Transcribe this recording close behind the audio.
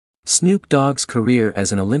Snoop Dogg's career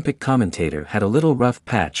as an Olympic commentator had a little rough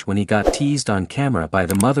patch when he got teased on camera by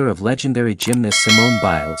the mother of legendary gymnast Simone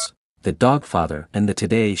Biles, the Dogfather, and the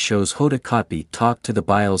Today Show's Hoda Kotb talked to the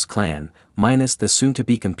Biles clan, minus the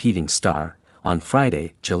soon-to-be competing star, on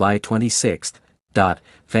Friday, July 26.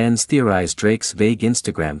 Fans theorize Drake's vague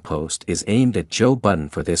Instagram post is aimed at Joe Budden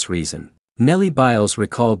for this reason. Nellie Biles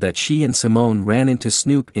recalled that she and Simone ran into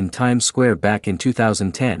Snoop in Times Square back in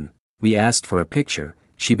 2010. "We asked for a picture,"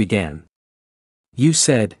 she began. "You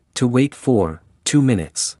said, to wait for 2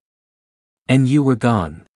 minutes. And you were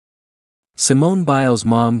gone." Simone Biles'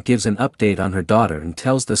 mom gives an update on her daughter and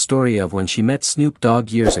tells the story of when she met Snoop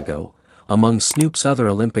Dogg years ago. Among Snoop's other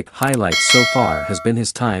Olympic highlights so far has been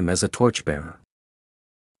his time as a torchbearer.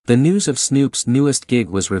 The news of Snoop's newest gig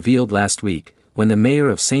was revealed last week, when the mayor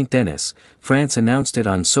of St. Denis, France announced it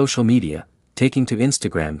on social media. Taking to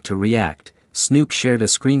Instagram to react, Snoop shared a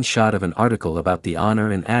screenshot of an article about the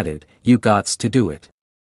honor and added, "You gots to do it.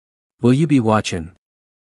 Will you be watching?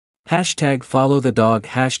 #follow the dog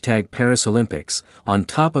 #Paris Olympics." On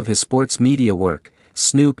top of his sports media work,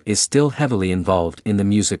 Snoop is still heavily involved in the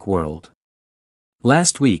music world.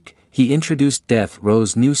 Last week, he introduced Death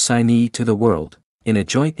Row's new signee to the world. In a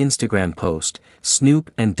joint Instagram post,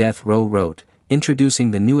 Snoop and Death Row wrote,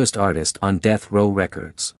 introducing the newest artist on Death Row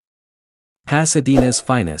Records. Pasadena's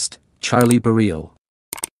finest, Charlie Burial.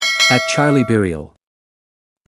 At Charlie Burial.